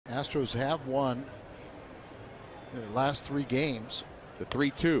Astros have won their last 3 games. The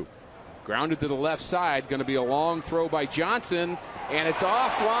 3-2. Grounded to the left side. Going to be a long throw by Johnson. And it's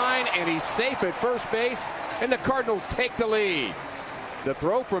offline, and he's safe at first base. And the Cardinals take the lead. The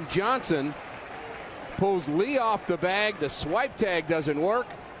throw from Johnson pulls Lee off the bag. The swipe tag doesn't work.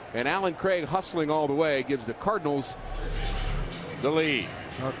 And Alan Craig, hustling all the way, gives the Cardinals the lead.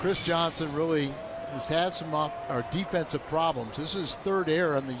 Now, Chris Johnson really has had some defensive problems. This is his 3rd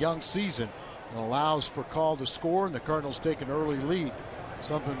error in the young season. It allows Furcal to score, and the Cardinals take an early lead.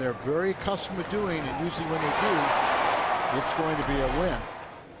 Something they're very accustomed to doing, and usually when they do, it's going to be a win.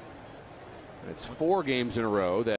 It's 4 games in a row that